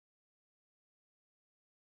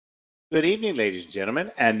Good evening, ladies and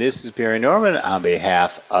gentlemen, and this is Barry Norman on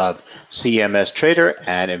behalf of CMS Trader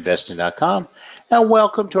and Investing.com, and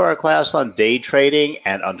welcome to our class on day trading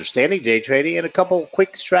and understanding day trading and a couple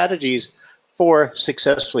quick strategies for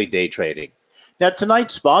successfully day trading. Now,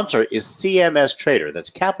 tonight's sponsor is CMS Trader, that's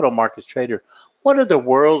Capital Markets Trader, one of the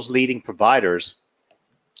world's leading providers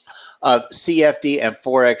of CFD and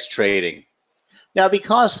Forex trading. Now,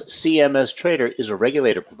 because CMS Trader is a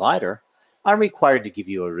regulated provider, I'm required to give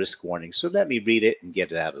you a risk warning, so let me read it and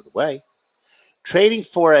get it out of the way. Trading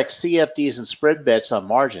Forex, CFDs, and spread bets on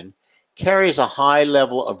margin carries a high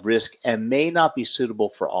level of risk and may not be suitable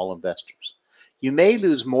for all investors. You may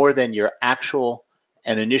lose more than your actual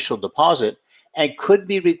and initial deposit and could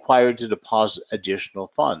be required to deposit additional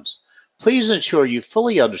funds. Please ensure you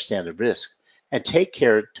fully understand the risk and take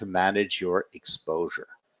care to manage your exposure.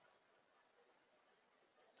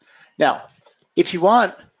 Now, if you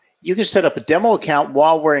want, you can set up a demo account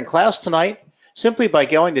while we're in class tonight simply by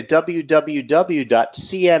going to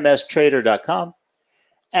www.cmstrader.com.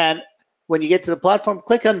 And when you get to the platform,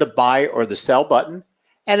 click on the buy or the sell button,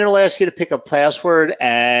 and it'll ask you to pick a password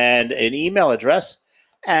and an email address.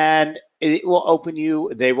 And it will open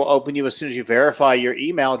you, they will open you as soon as you verify your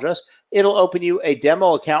email address. It'll open you a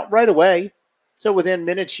demo account right away. So within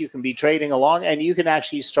minutes, you can be trading along and you can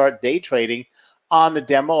actually start day trading on the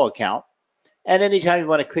demo account. And anytime you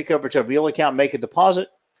want to click over to a real account, make a deposit,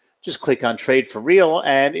 just click on Trade for Real,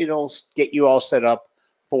 and it'll get you all set up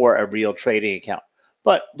for a real trading account.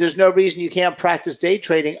 But there's no reason you can't practice day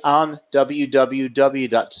trading on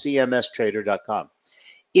www.cmstrader.com.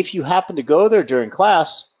 If you happen to go there during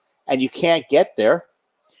class and you can't get there,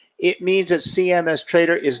 it means that CMS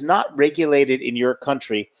Trader is not regulated in your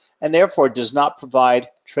country and therefore does not provide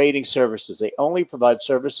trading services. They only provide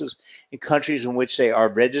services in countries in which they are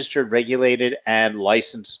registered, regulated, and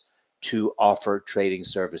licensed to offer trading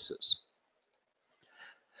services.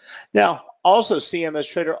 Now, also CMS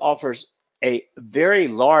Trader offers a very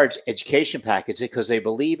large education package because they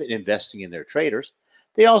believe in investing in their traders.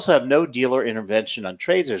 They also have no dealer intervention on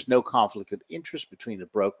trades. There's no conflict of interest between the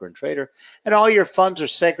broker and trader. And all your funds are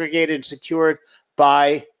segregated and secured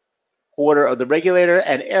by order of the regulator,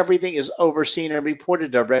 and everything is overseen and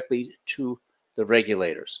reported directly to the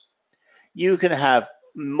regulators. You can have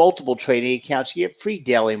multiple trading accounts. You get free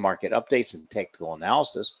daily market updates and technical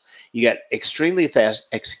analysis. You get extremely fast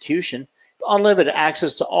execution, unlimited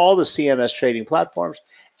access to all the CMS trading platforms,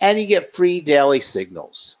 and you get free daily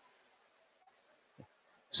signals.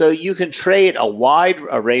 So you can trade a wide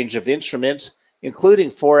range of instruments,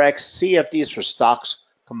 including Forex, CFDs for stocks,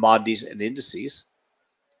 commodities, and indices.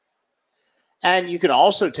 And you can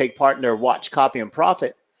also take part in their watch, copy, and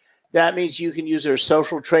profit. That means you can use their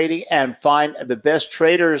social trading and find the best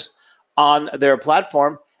traders on their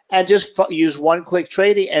platform and just use one-click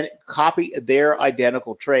trading and copy their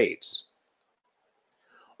identical trades.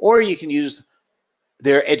 Or you can use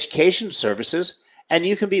their education services and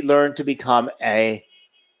you can be learned to become an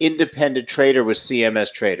independent trader with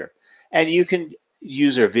CMS Trader. And you can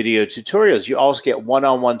use their video tutorials. You also get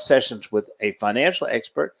one-on-one sessions with a financial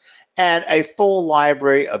expert and a full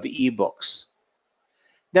library of ebooks.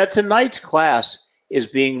 Now, tonight's class is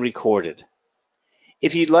being recorded.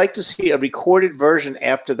 If you'd like to see a recorded version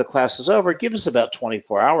after the class is over, give us about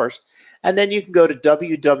 24 hours, and then you can go to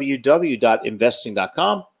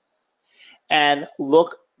www.investing.com and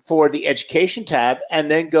look for the education tab, and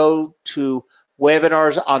then go to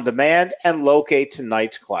webinars on demand and locate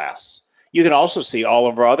tonight's class. You can also see all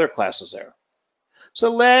of our other classes there. So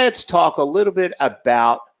let's talk a little bit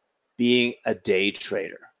about being a day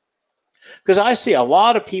trader, because I see a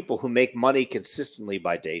lot of people who make money consistently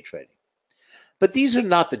by day trading. But these are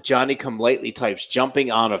not the Johnny-come-lately types jumping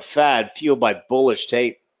on a fad fueled by bullish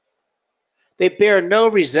tape. They bear no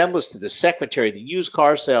resemblance to the secretary, the used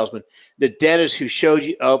car salesman, the dentist who showed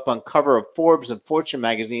you up on cover of Forbes and Fortune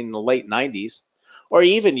magazine in the late 90s, or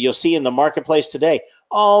even you'll see in the marketplace today,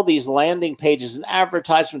 all these landing pages and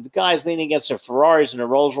advertisements, the guys leaning against their Ferraris and their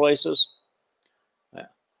Rolls Royces.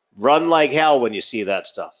 Run like hell when you see that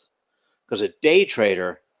stuff, because a day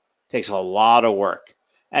trader takes a lot of work,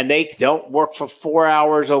 and they don't work for 4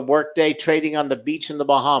 hours a workday trading on the beach in the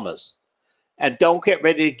Bahamas, and don't get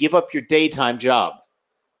ready to give up your daytime job.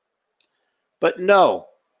 But no,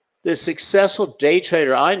 the successful day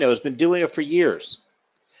trader I know has been doing it for years.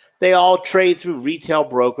 They all trade through retail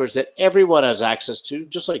brokers that everyone has access to,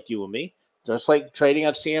 just like you and me, just like trading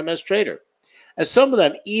on CMS Trader. And some of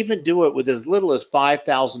them even do it with as little as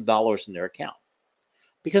 $5,000 in their account,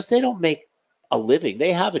 because they don't make a living.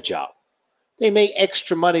 They have a job. They make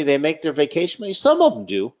extra money. They make their vacation money. Some of them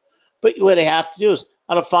do. But what they have to do is,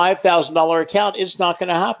 on a $5,000 account, it's not going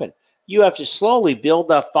to happen. You have to slowly build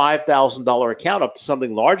that $5,000 account up to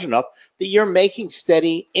something large enough that you're making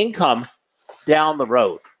steady income down the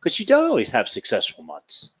road, because you don't always have successful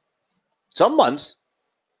months. Some months,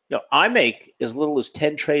 I make as little as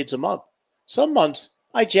 10 trades a month. Some months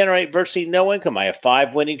I generate virtually no income. I have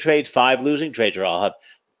 5 winning trades, 5 losing trades, or I'll have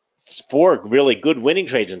 4 really good winning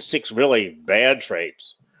trades and 6 really bad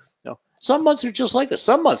trades. Some months are just like this.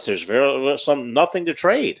 Some months there's nothing to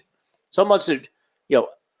trade. Some months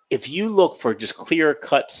if you look for just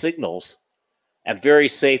clear-cut signals and very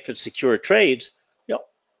safe and secure trades,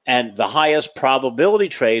 and the highest probability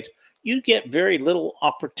trades, you get very little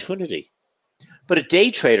opportunity. But a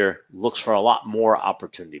day trader looks for a lot more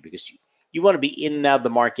opportunity, because you want to be in and out of the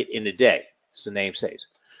market in a day, as the name says.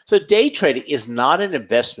 So day trading is not an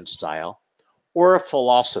investment style or a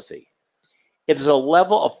philosophy. It is a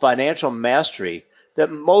level of financial mastery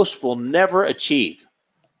that most will never achieve,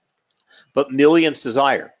 but millions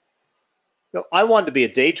desire. I wanted to be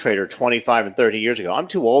a day trader 25 and 30 years ago. I'm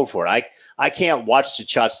too old for it. I can't watch the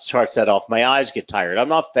charts that off. My eyes get tired. I'm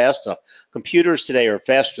not fast enough. Computers today are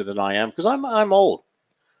faster than I am because I'm old.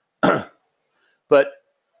 But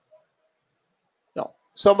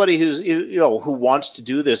somebody who's who wants to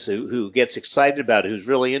do this, who gets excited about it, who's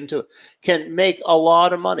really into it, can make a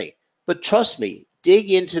lot of money. But trust me,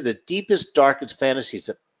 dig into the deepest, darkest fantasies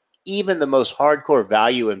of even the most hardcore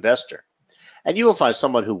value investor, and you will find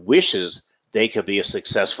someone who wishes they could be a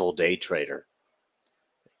successful day trader.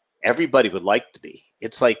 Everybody would like to be.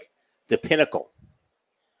 It's like the pinnacle.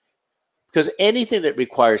 Because anything that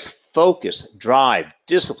requires focus, drive,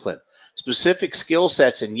 discipline, specific skill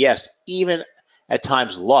sets, and yes, even at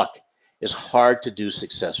times luck, is hard to do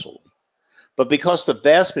successfully. But because the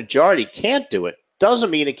vast majority can't do it,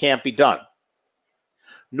 doesn't mean it can't be done.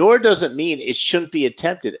 Nor does it mean it shouldn't be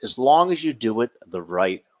attempted, as long as you do it the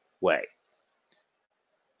right way.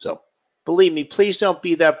 So, believe me, please don't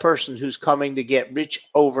be that person who's coming to get rich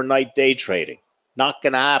overnight day trading. Not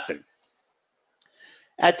going to happen.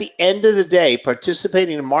 At the end of the day,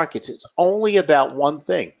 participating in markets is only about one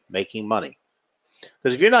thing: making money.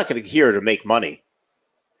 Because if you're not going to here to make money,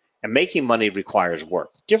 and making money requires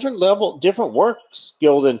work. Different work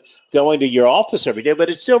skill than going to your office every day, but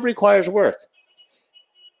it still requires work.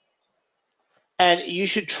 And you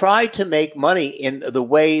should try to make money in the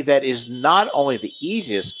way that is not only the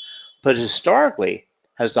easiest, but historically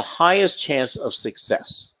has the highest chance of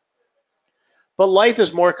success. But life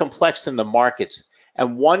is more complex than the markets,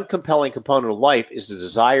 and one compelling component of life is the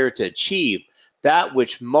desire to achieve that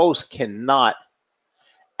which most cannot,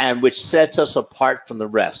 and which sets us apart from the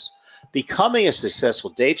rest. Becoming a successful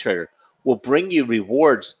day trader will bring you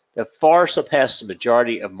rewards that far surpass the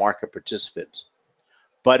majority of market participants,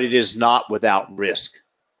 but it is not without risk.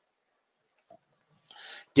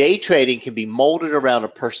 Day trading can be molded around a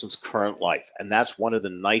person's current life, and that's one of the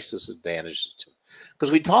nicest advantages to it.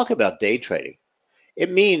 Because we talk about day trading, it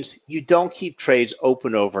means you don't keep trades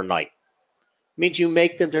open overnight. It means you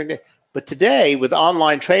make them during the day. But today, with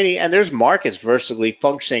online trading, and there's markets virtually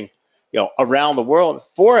functioning, around the world,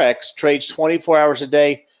 Forex trades 24 hours a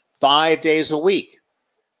day, 5 days a week.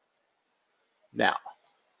 Now,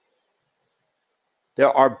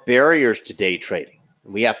 there are barriers to day trading,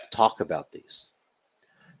 and we have to talk about these.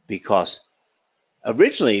 Because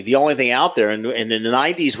originally, the only thing out there, and in the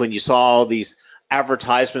 90s, when you saw all these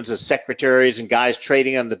advertisements of secretaries and guys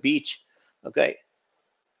trading on the beach, okay,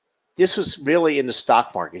 this was really in the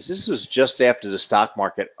stock markets. This was just after the stock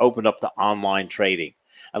market opened up to online trading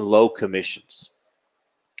and low commissions.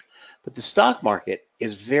 But the stock market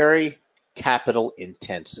is very capital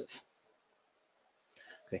intensive.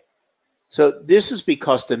 Okay. So this is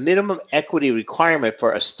because the minimum equity requirement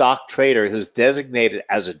for a stock trader who's designated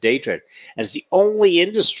as a day trader, and it's the only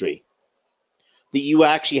industry that you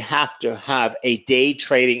actually have to have a day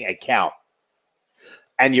trading account.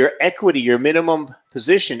 And your equity, your minimum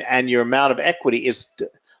position and your amount of equity is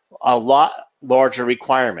a lot larger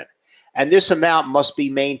requirement. And this amount must be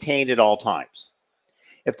maintained at all times.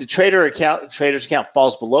 If the trader's account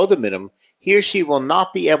falls below the minimum, he or she will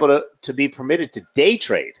not be able to be permitted to day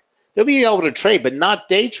trade. They'll be able to trade, but not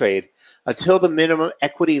day trade until the minimum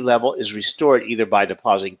equity level is restored, either by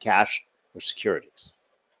depositing cash or securities.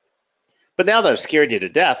 But now they're scared you to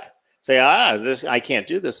death. Say, I can't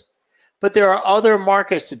do this. But there are other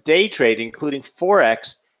markets to day trade, including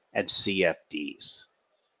Forex and CFDs.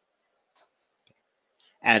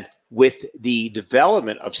 And with the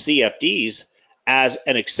development of CFDs as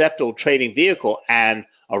an acceptable trading vehicle and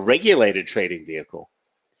a regulated trading vehicle,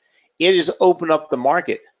 it has opened up the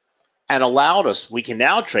market and allowed us, we can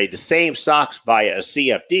now trade the same stocks via a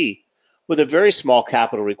CFD with a very small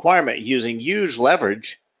capital requirement, using huge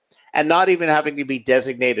leverage and not even having to be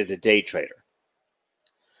designated a day trader.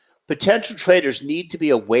 Potential traders need to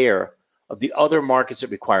be aware of the other markets that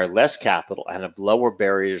require less capital and have lower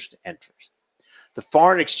barriers to entry. The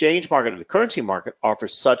foreign exchange market or the currency market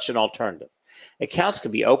offers such an alternative. Accounts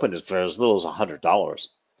can be opened for as little as $100,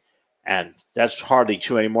 and that's hardly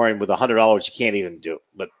true anymore. And with $100, you can't even do it.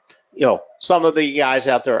 But some of the guys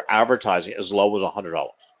out there are advertising as low as $100.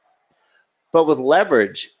 But with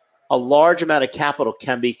leverage, a large amount of capital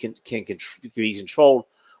can be controlled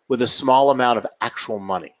with a small amount of actual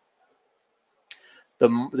money.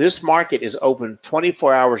 This market is open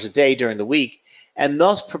 24 hours a day during the week and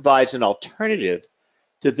thus provides an alternative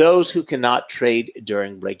to those who cannot trade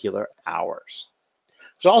during regular hours.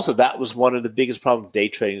 So also, that was one of the biggest problems with day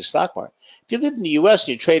trading the stock market. If you live in the U.S. and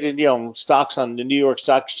you traded, stocks on the New York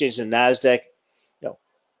Stock Exchange and NASDAQ,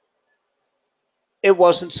 it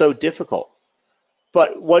wasn't so difficult.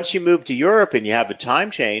 But once you move to Europe and you have a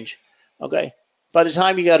time change, okay, by the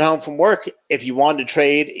time you got home from work, if you wanted to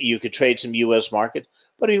trade, you could trade some U.S. markets.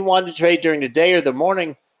 But if you wanted to trade during the day or the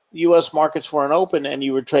morning, U.S. markets weren't open and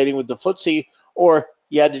you were trading with the FTSE, or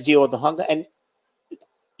you had to deal with the Hong Kong. And,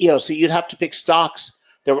 so you'd have to pick stocks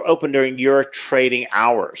that were open during your trading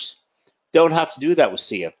hours. Don't have to do that with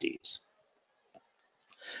CFDs.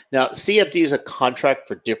 Now, CFD is a contract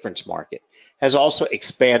for difference market, has also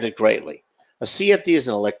expanded greatly. A CFD is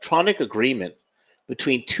an electronic agreement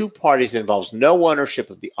between two parties that involves no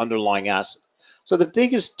ownership of the underlying asset. So the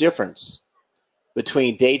biggest difference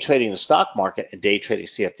between day trading the stock market and day trading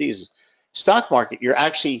CFDs is stock market, you're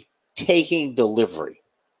actually taking delivery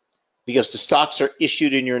because the stocks are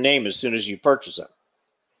issued in your name as soon as you purchase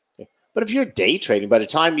them. But if you're day trading, by the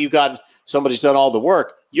time somebody's done all the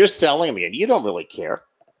work, you're selling them again. You don't really care.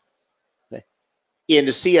 In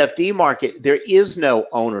the CFD market, there is no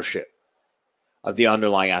ownership of the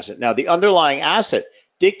underlying asset. Now, the underlying asset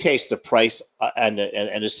dictates the price, and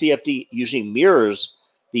the CFD usually mirrors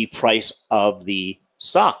the price of the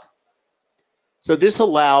stock. So this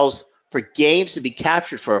allows for gains to be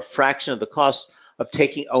captured for a fraction of the cost of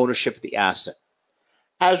taking ownership of the asset.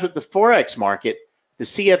 As with the Forex market, the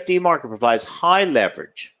CFD market provides high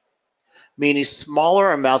leverage, meaning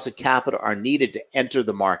smaller amounts of capital are needed to enter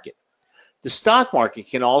the market. The stock market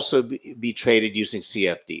can also be traded using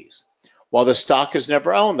CFDs. While the stock is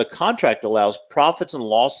never owned, the contract allows profits and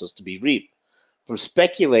losses to be reaped from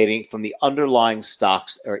speculating from the underlying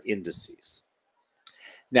stocks or indices.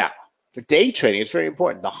 Now, for day trading, it's very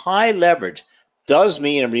important. The high leverage does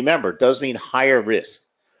mean, and remember, does mean higher risk.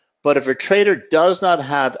 But if a trader does not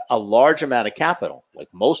have a large amount of capital,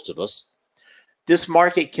 like most of us, this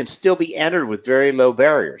market can still be entered with very low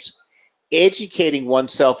barriers. Educating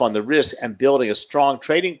oneself on the risk and building a strong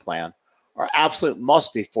trading plan are absolute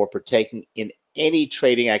must before partaking in any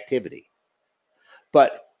trading activity.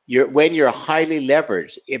 But when you're highly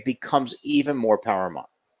leveraged, it becomes even more paramount.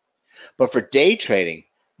 But for day trading,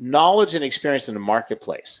 knowledge and experience in the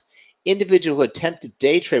marketplace, individuals who attempt to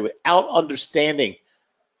day trade without understanding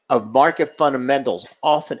of market fundamentals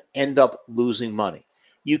often end up losing money.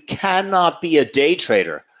 You cannot be a day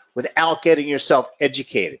trader without getting yourself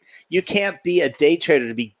educated. You can't be a day trader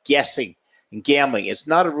to be guessing and gambling. It's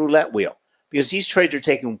not a roulette wheel because these trades are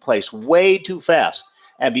taking place way too fast.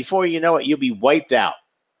 And before you know it, you'll be wiped out.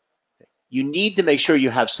 You need to make sure you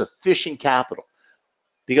have sufficient capital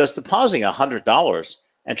because depositing $100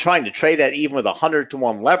 and trying to trade that even with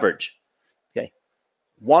 100-to-1 leverage, okay,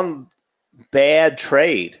 one bad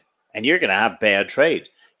trade, and you're going to have bad trades,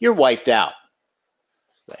 you're wiped out.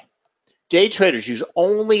 Okay. Day traders use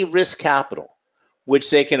only risk capital, which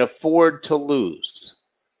they can afford to lose.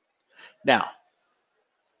 Now,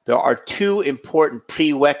 there are two important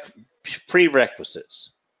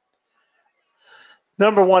prerequisites.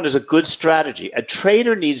 Number one is a good strategy. A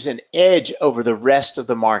trader needs an edge over the rest of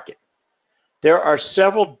the market. There are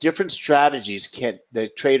several different strategies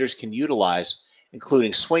that traders can utilize,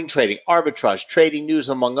 including swing trading, arbitrage, trading news,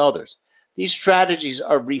 among others. These strategies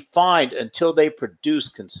are refined until they produce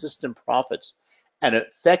consistent profits and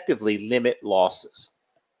effectively limit losses.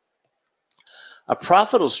 A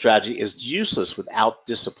profitable strategy is useless without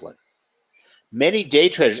discipline. Many day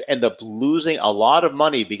traders end up losing a lot of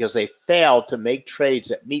money because they fail to make trades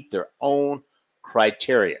that meet their own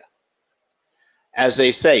criteria. As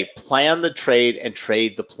they say, plan the trade and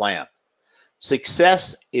trade the plan.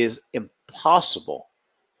 Success is impossible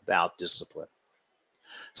without discipline.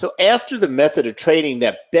 So after the method of trading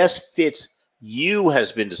that best fits you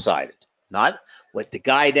has been decided, not what the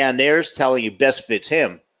guy down there is telling you best fits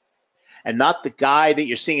him, and not the guy that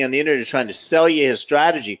you're seeing on the internet trying to sell you his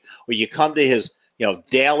strategy, or you come to his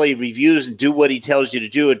daily reviews and do what he tells you to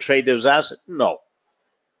do and trade those assets. No.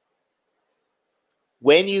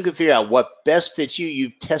 When you can figure out what best fits you,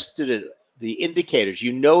 you've tested it, the indicators,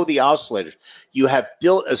 you know the oscillators, you have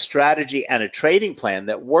built a strategy and a trading plan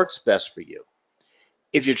that works best for you.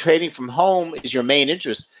 If you're trading from home is your main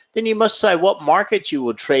interest, then you must decide what market you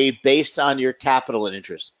will trade based on your capital and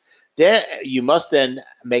interest. Then you must then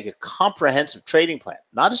make a comprehensive trading plan,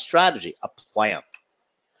 not a strategy, a plan,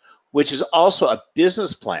 which is also a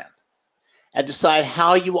business plan, and decide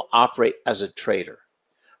how you will operate as a trader.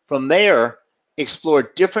 From there,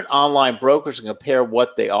 explore different online brokers and compare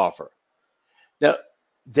what they offer. Now,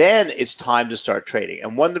 then it's time to start trading.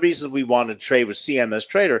 And one of the reasons we wanted to trade with CMS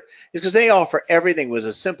Trader is because they offer everything with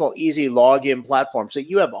a simple, easy login platform. So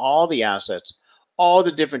you have all the assets, all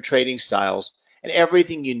the different trading styles, and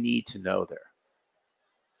everything you need to know there.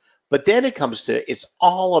 But then it comes to, it's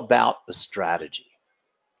all about the strategy.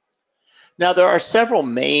 Now, there are several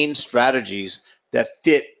main strategies that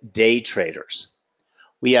fit day traders.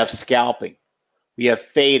 We have scalping, we have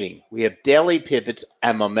fading, we have daily pivots,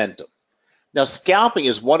 and momentum. Now, scalping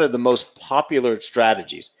is one of the most popular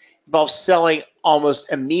strategies. It involves selling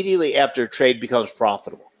almost immediately after a trade becomes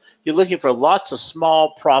profitable. You're looking for lots of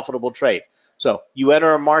small, profitable trade. So you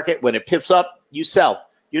enter a market, when it pips up, you sell.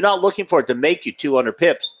 You're not looking for it to make you 200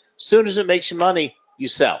 pips. As soon as it makes you money, you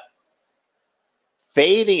sell.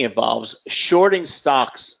 Fading involves shorting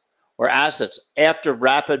stocks or assets after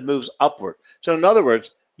rapid moves upward. So in other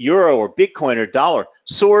words, euro or Bitcoin or dollar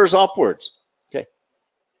soars upwards. Okay,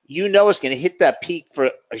 you know it's going to hit that peak for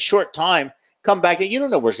a short time, come back, and you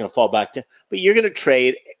don't know where it's going to fall back to, but you're going to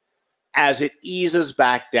trade as it eases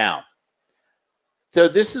back down. So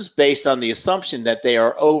this is based on the assumption that they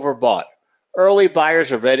are overbought. Early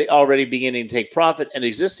buyers are already beginning to take profit, and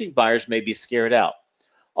existing buyers may be scared out.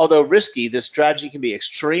 Although risky, this strategy can be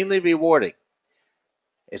extremely rewarding.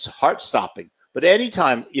 It's heart-stopping. But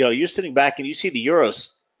anytime you're sitting back and you see the euro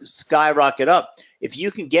skyrocket up, if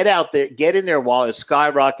you can get out there, get in there while it's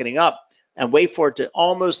skyrocketing up and wait for it to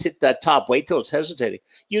almost hit that top, wait till it's hesitating,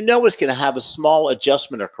 you know it's going to have a small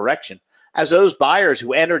adjustment or correction as those buyers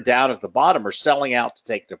who entered down at the bottom are selling out to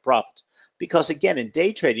take their profits. Because again, in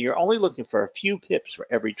day trading, you're only looking for a few pips for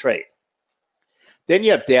every trade. Then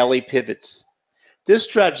you have daily pivots. This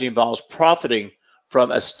strategy involves profiting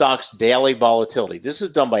from a stock's daily volatility. This is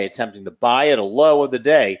done by attempting to buy at a low of the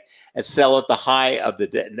day and sell at the high of the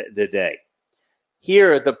day.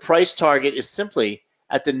 Here, the price target is simply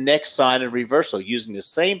at the next sign of reversal using the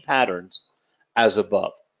same patterns as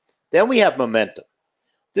above. Then we have momentum.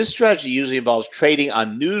 This strategy usually involves trading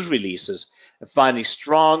on news releases and finding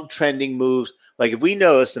strong trending moves. Like if we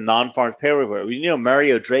notice the non-farm payroll report, we know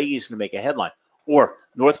Mario Draghi is going to make a headline, or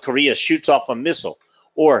North Korea shoots off a missile,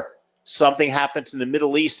 or something happens in the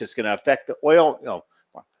Middle East that's going to affect the oil.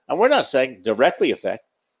 And we're not saying directly affect.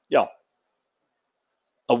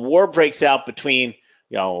 A war breaks out between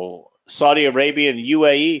Saudi Arabia and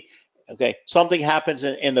UAE. Okay, something happens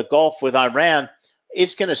in the Gulf with Iran.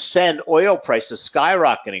 It's going to send oil prices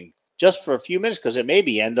skyrocketing just for a few minutes because it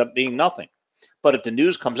maybe end up being nothing. But if the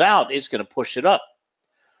news comes out, it's going to push it up.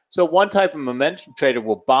 So one type of momentum trader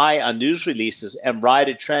will buy on news releases and ride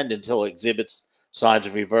a trend until it exhibits signs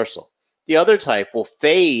of reversal. The other type will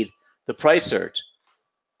fade the price surge.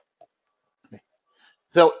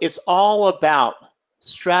 So it's all about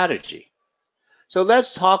strategy. So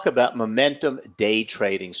let's talk about momentum day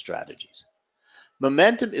trading strategies.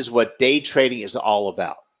 Momentum is what day trading is all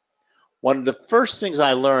about. One of the first things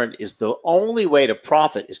I learned is the only way to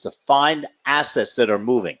profit is to find assets that are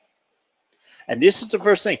moving. And this is the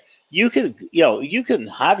first thing. You can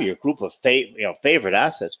have your group of favorite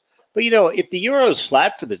assets, but if the euro is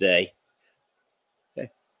flat for the day,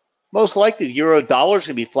 most likely the euro dollar is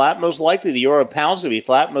going to be flat. Most likely the euro pound is going to be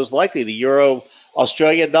flat. Most likely the euro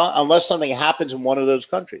Australian dollar, unless something happens in one of those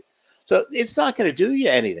countries. So it's not going to do you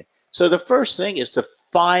anything. So the first thing is to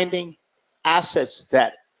finding assets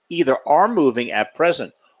that either are moving at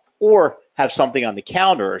present or have something on the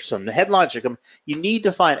counter or some headlines are coming. You need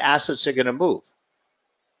to find assets that are going to move.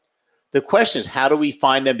 The question is, how do we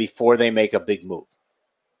find them before they make a big move?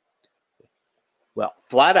 Well,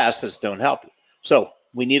 flat assets don't help you. So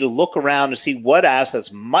we need to look around to see what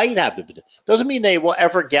assets might have the potential. Doesn't mean they will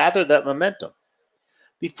ever gather that momentum.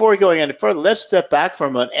 Before going any further, let's step back for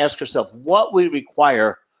a moment and ask ourselves what we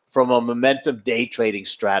require from a momentum day trading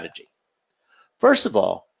strategy. First of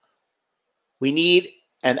all, we need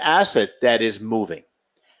an asset that is moving.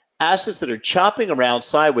 Assets that are chopping around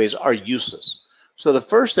sideways are useless. So the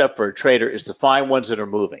first step for a trader is to find ones that are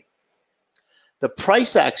moving. The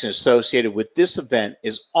price action associated with this event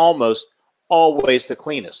is almost always the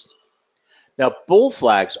cleanest. Now, bull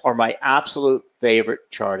flags are my absolute favorite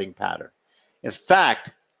charting pattern. In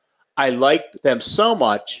fact, I like them so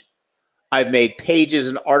much, I've made pages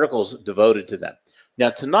and articles devoted to them. Now,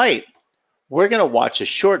 tonight, we're going to watch a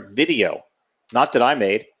short video, not that I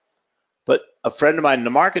made, but a friend of mine in the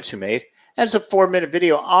markets who made, and it's a 4-minute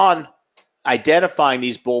video on identifying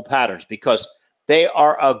these bull patterns because they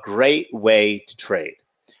are a great way to trade.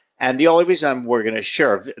 And the only reason we're going to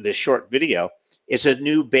share this short video is a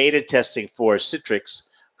new beta testing for Citrix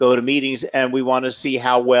GoToMeetings, and we want to see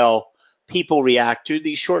how well people react to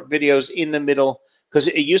these short videos in the middle, because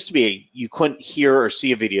it used to be you couldn't hear or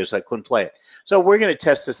see a video, so I couldn't play it. So we're going to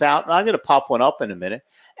test this out, and I'm going to pop one up in a minute,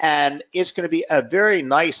 and it's going to be a very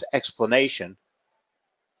nice explanation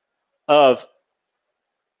of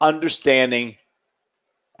understanding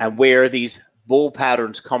and where these bull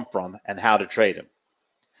patterns come from and how to trade them.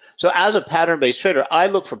 So as a pattern-based trader, I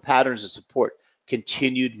look for patterns that support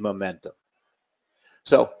continued momentum.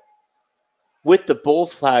 So with the bull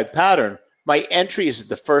flag pattern, my entry is at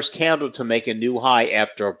the first candle to make a new high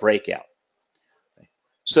after a breakout.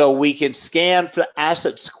 So we can scan for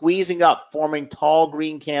assets squeezing up, forming tall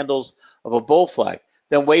green candles of a bull flag,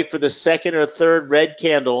 then wait for the second or third red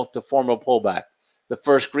candle to form a pullback. The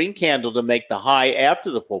first green candle to make the high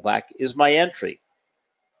after the pullback is my entry,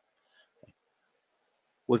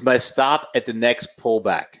 with my stop at the next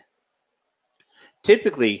pullback.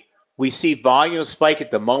 Typically, we see volume spike at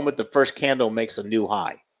the moment the first candle makes a new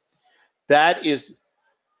high. That is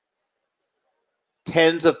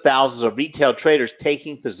tens of thousands of retail traders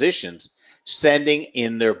taking positions, sending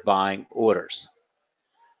in their buying orders.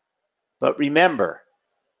 But remember,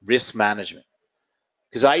 risk management,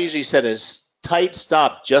 because I usually set a tight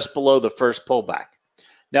stop just below the first pullback.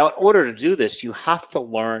 Now, in order to do this, you have to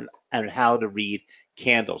learn and how to read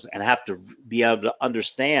candles and have to be able to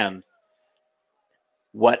understand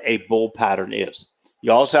what a bull pattern is.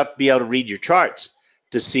 You also have to be able to read your charts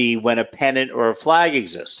to see when a pennant or a flag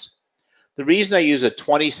exists. The reason I use a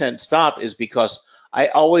 20-cent stop is because I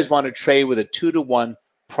always want to trade with a 2-to-1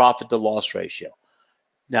 profit to loss ratio.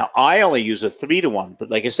 Now, I only use a 3-to-1, but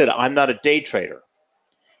like I said, I'm not a day trader.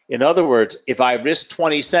 In other words, if I risk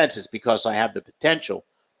 20 cents, it's because I have the potential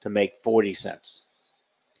to make 40 cents.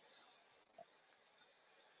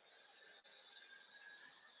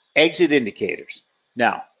 Exit indicators.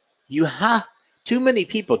 Now, too many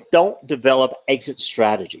people don't develop exit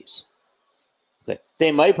strategies. Okay.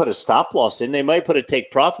 They might put a stop loss in, they might put a take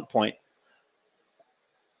profit point.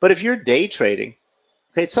 But if you're day trading,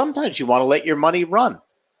 okay, sometimes you want to let your money run.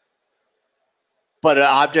 But an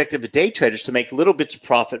object of a day trader is to make little bits of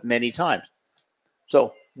profit many times.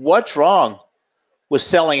 So what's wrong with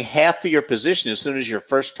selling half of your position as soon as your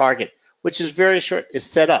first target, which is very short, is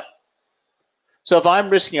set up? So if I'm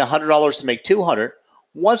risking $100 to make 200,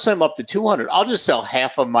 once I'm up to 200, I'll just sell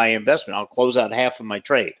half of my investment. I'll close out half of my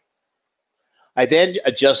trade. I then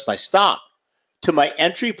adjust my stop to my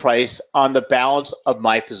entry price on the balance of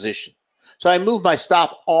my position. So I move my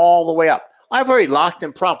stop all the way up. I've already locked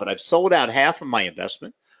in profit. I've sold out half of my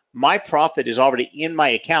investment. My profit is already in my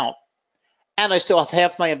account, and I still have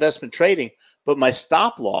half my investment trading, but my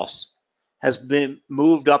stop loss has been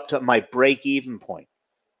moved up to my break-even point.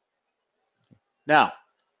 Now,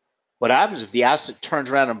 what happens if the asset turns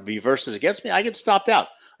around and reverses against me? I get stopped out.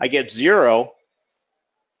 I get zero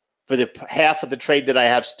for the half of the trade that I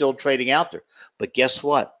have still trading out there. But guess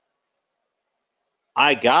what?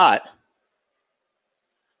 I got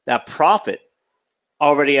that profit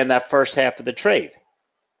already in that first half of the trade.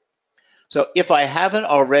 So if I haven't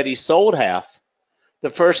already sold half, the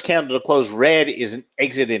first candle to close red is an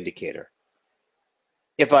exit indicator.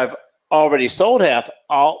 If I've already sold half,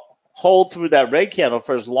 I'll hold through that red candle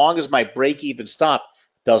for as long as my break-even stop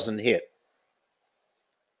doesn't hit.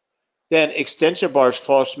 Then extension bars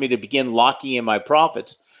force me to begin locking in my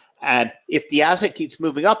profits. And if the asset keeps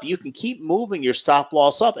moving up, you can keep moving your stop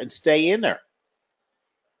loss up and stay in there.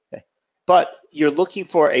 Okay. But you're looking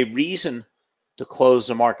for a reason to close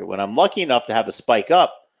the market. When I'm lucky enough to have a spike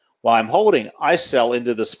up, while I'm holding, I sell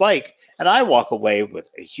into the spike and I walk away with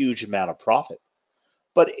a huge amount of profit.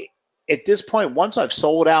 But at this point, once I've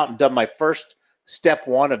sold out and done my first step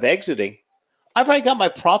one of exiting, I've already got my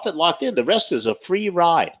profit locked in. The rest is a free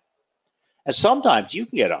ride. And sometimes you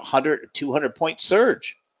can get a 100 or 200 point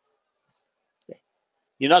surge.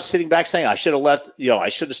 You're not sitting back saying, I should have left, I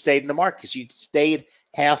should have stayed in the market, because you stayed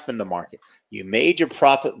half in the market. You made your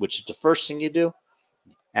profit, which is the first thing you do.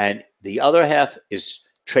 And the other half is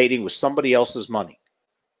trading with somebody else's money.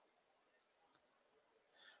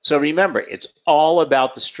 So remember, it's all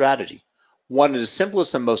about the strategy. One of the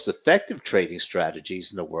simplest and most effective trading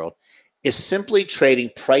strategies in the world is simply trading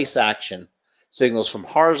price action signals from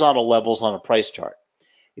horizontal levels on a price chart.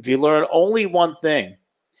 If you learn only one thing,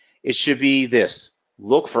 it should be this.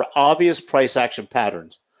 Look for obvious price action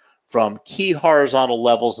patterns from key horizontal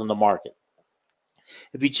levels in the market.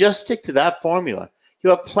 If you just stick to that formula, you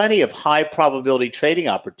have plenty of high probability trading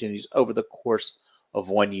opportunities over the course of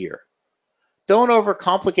 1 year. Don't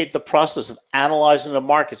overcomplicate the process of analyzing the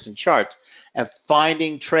markets and charts and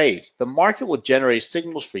finding trades. The market will generate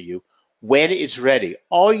signals for you when it's ready.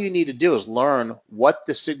 All you need to do is learn what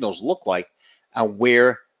the signals look like and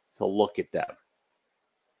where to look at them.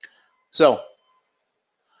 So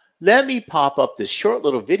let me pop up this short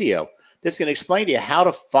little video that's going to explain to you how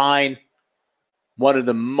to find one of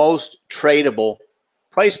the most tradable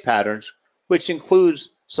price patterns, which includes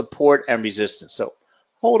support and resistance. So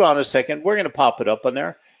hold on a second. We're going to pop it up on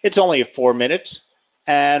there. It's only 4 minutes,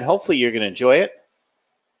 and hopefully you're going to enjoy it.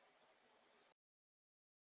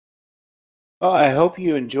 Well, I hope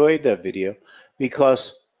you enjoyed that video,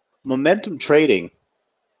 because momentum trading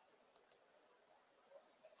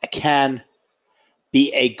can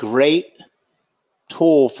be a great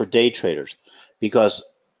tool for day traders, because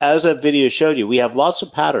as that video showed you, we have lots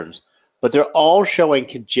of patterns, but they're all showing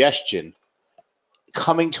congestion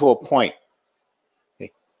coming to a point.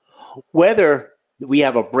 Okay. Whether we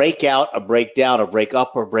have a breakout, a breakdown, a break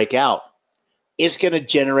up, or break out, it's going to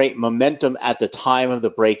generate momentum at the time of the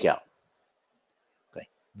breakout. Okay.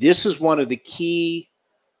 This is one of the key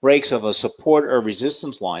breaks of a support or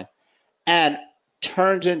resistance line, and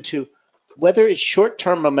turns into, whether it's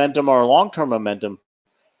short-term momentum or long-term momentum,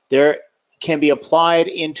 there can be applied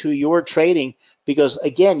into your trading, because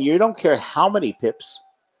again, you don't care how many pips,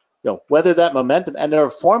 whether that momentum, and there are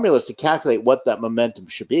formulas to calculate what that momentum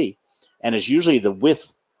should be, and it's usually the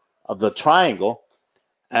width of the triangle,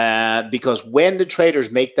 because when the traders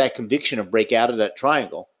make that conviction and break out of that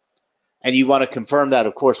triangle, and you want to confirm that,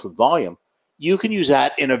 of course, with volume, you can use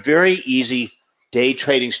that in a very easy day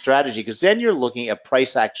trading strategy, because then you're looking at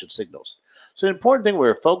price action signals. So the important thing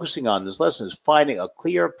we're focusing on this lesson is finding a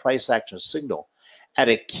clear price action signal at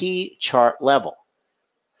a key chart level.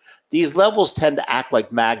 These levels tend to act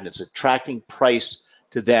like magnets, attracting price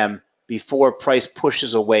to them before price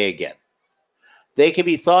pushes away again. They can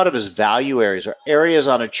be thought of as value areas, or areas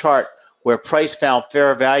on a chart where price found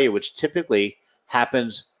fair value, which typically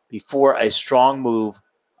happens before a strong move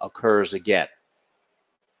occurs again.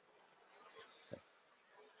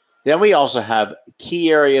 Then we also have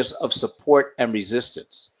key areas of support and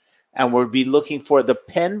resistance. And we'll be looking for the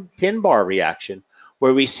pin bar reaction,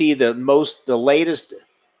 where we see the latest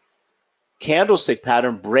candlestick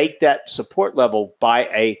pattern break that support level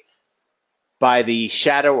by the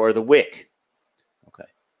shadow or the wick. Okay.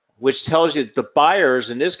 Which tells you that the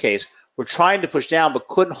buyers in this case were trying to push down but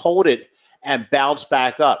couldn't hold it and bounce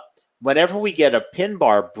back up. Whenever we get a pin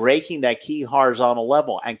bar breaking that key horizontal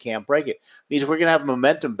level and can't break it, means we're going to have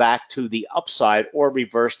momentum back to the upside or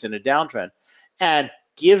reversed in a downtrend, and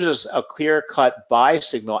gives us a clear-cut buy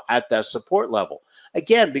signal at that support level.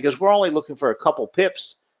 Again, because we're only looking for a couple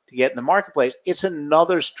pips to get in the marketplace, it's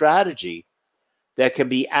another strategy that can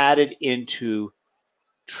be added into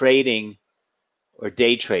trading or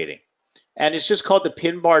day trading. And it's just called the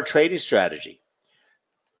pin bar trading strategy.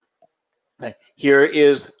 Here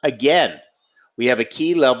is, again, we have a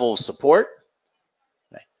key level of support,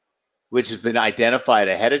 which has been identified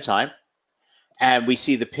ahead of time. And we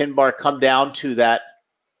see the pin bar come down to that,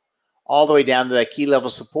 all the way down to that key level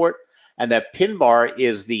support. And that pin bar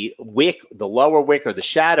is the wick, the lower wick or the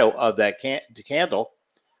shadow of that candle,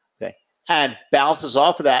 okay, and bounces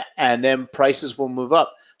off of that, and then prices will move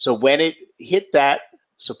up. So when it hit that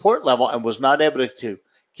support level and was not able to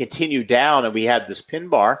continue down, and we had this pin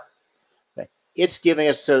bar, it's giving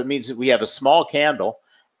us, so it means that we have a small candle,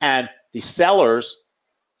 and the sellers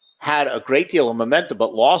had a great deal of momentum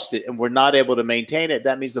but lost it and were not able to maintain it.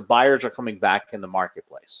 That means the buyers are coming back in the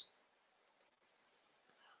marketplace.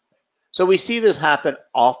 So we see this happen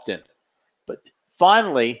often. But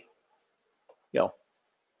finally,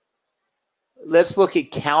 let's look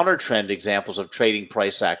at counter trend examples of trading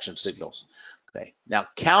price action signals. Okay. Now,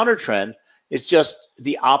 counter trend is just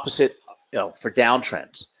the opposite, for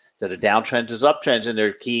downtrends. That a downtrend is uptrends, and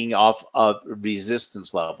they're keying off of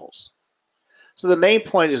resistance levels. So the main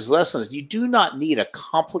point of this lesson is you do not need a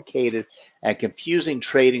complicated and confusing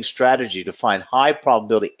trading strategy to find high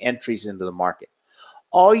probability entries into the market.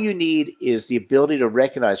 All you need is the ability to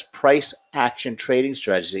recognize price action trading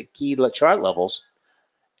strategies at key chart levels.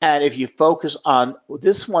 And if you focus on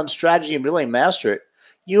this one strategy and really master it,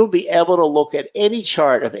 you'll be able to look at any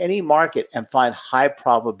chart of any market and find high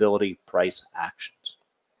probability price actions.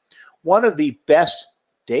 One of the best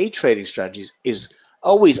day trading strategies is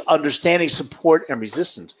always understanding support and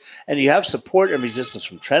resistance. And you have support and resistance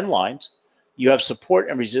from trend lines. You have support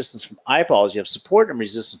and resistance from eyeballs. You have support and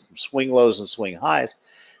resistance from swing lows and swing highs,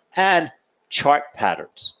 and chart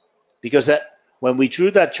patterns. Because that when we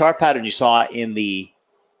drew that chart pattern you saw in the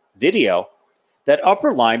video, that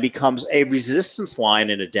upper line becomes a resistance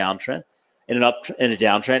line in a downtrend, in a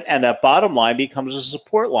downtrend, and that bottom line becomes a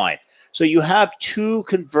support line. So you have two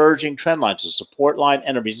converging trend lines, a support line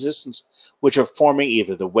and a resistance, which are forming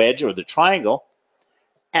either the wedge or the triangle.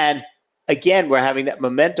 And again, we're having that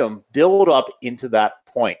momentum build up into that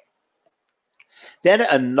point. Then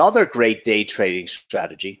another great day trading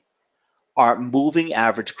strategy are moving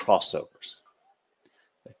average crossovers.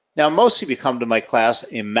 Now, most of you come to my class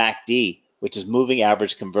in MACD, which is moving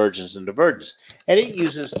average convergence and divergence, and it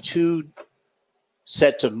uses two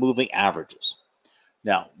sets of moving averages.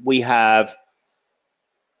 Now, we have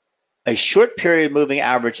a short period moving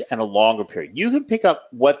average and a longer period. You can pick up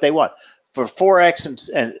what they want. For Forex,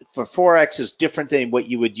 and for Forex is different than what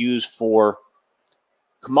you would use for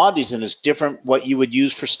commodities, and it's different what you would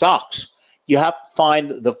use for stocks. You have to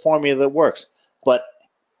find the formula that works. But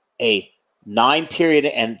a 9 period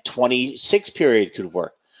and 26 period could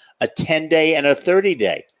work. A 10-day and a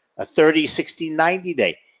 30-day, a 30, 60,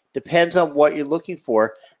 90-day. Depends on what you're looking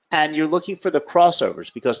for. And you're looking for the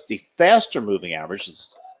crossovers, because the faster moving average,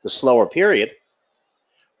 is the slower period,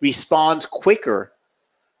 responds quicker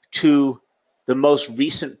to the most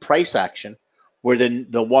recent price action, where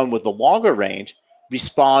the one with the longer range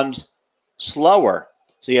responds slower.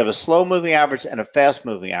 So you have a slow moving average and a fast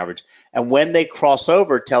moving average. And when they cross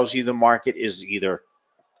over, it tells you the market is either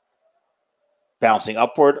bouncing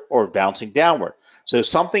upward or bouncing downward. So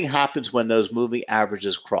something happens when those moving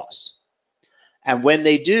averages cross. And when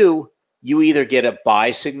they do, you either get a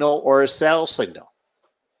buy signal or a sell signal.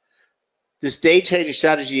 This day trading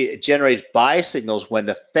strategy generates buy signals when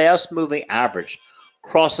the fast moving average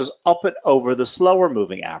crosses up and over the slower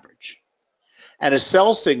moving average. And a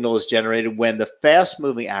sell signal is generated when the fast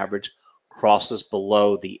moving average crosses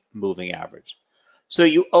below the moving average. So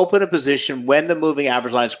you open a position when the moving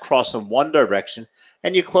average lines cross in one direction,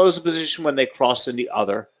 and you close the position when they cross in the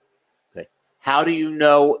other. Okay. How do you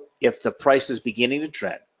know if the price is beginning to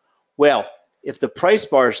trend? Well, if the price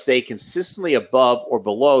bars stay consistently above or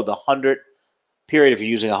below the 100 period, if you're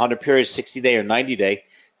using a 100 period, 60-day or 90-day,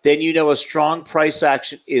 then you know a strong price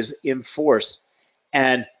action is in force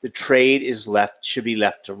and the trade should be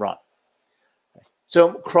left to run.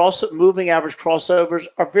 So moving average crossovers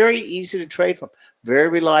are very easy to trade from, very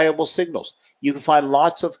reliable signals. You can find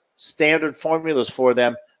lots of standard formulas for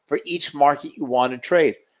them for each market you want to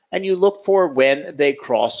trade. And you look for when they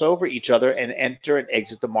cross over each other and enter and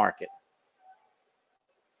exit the market.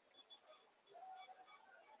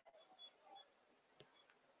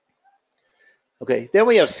 Okay, then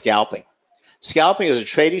we have scalping. Scalping is a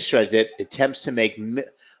trading strategy that attempts to make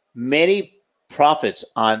many profits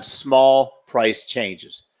on small price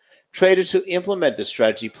changes. Traders who implement this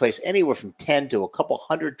strategy place anywhere from 10 to a couple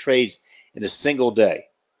hundred trades in a single day.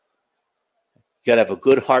 You got to have a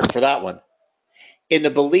good heart for that one. In the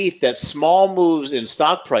belief that small moves in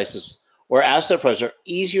stock prices or asset prices are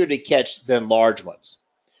easier to catch than large ones.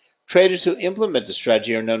 Traders who implement the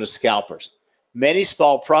strategy are known as scalpers. Many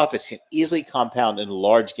small profits can easily compound into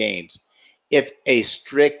large gains if a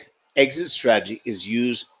strict exit strategy is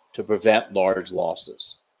used to prevent large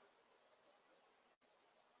losses.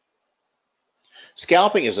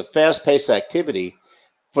 Scalping is a fast-paced activity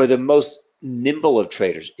for the most nimble of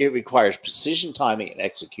traders. It requires precision timing and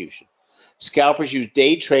execution. Scalpers use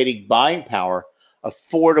day trading buying power of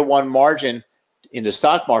 4-to-1 margin in the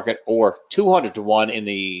stock market or 200-to-1 in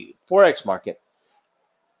the Forex market.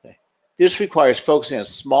 This requires focusing on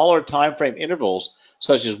smaller time frame intervals,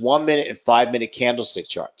 such as 1 minute and 5 minute candlestick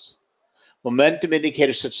charts. Momentum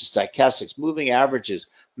indicators such as stochastics, moving averages,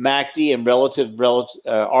 MACD, and relative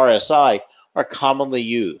RSI are commonly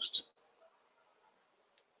used.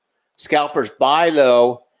 Scalpers buy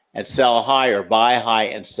low and sell high, or buy high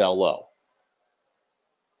and sell low.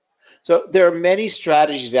 So there are many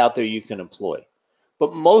strategies out there you can employ,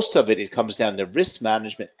 but most of it comes down to risk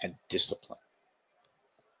management and discipline.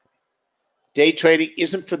 Day trading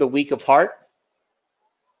isn't for the weak of heart,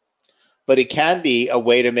 but it can be a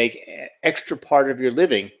way to make an extra part of your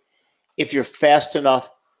living if you're fast enough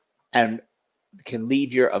and can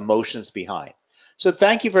leave your emotions behind. So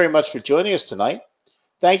thank you very much for joining us tonight.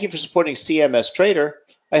 Thank you for supporting CMS Trader.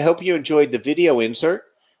 I hope you enjoyed the video insert,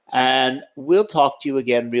 and we'll talk to you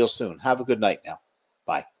again real soon. Have a good night now.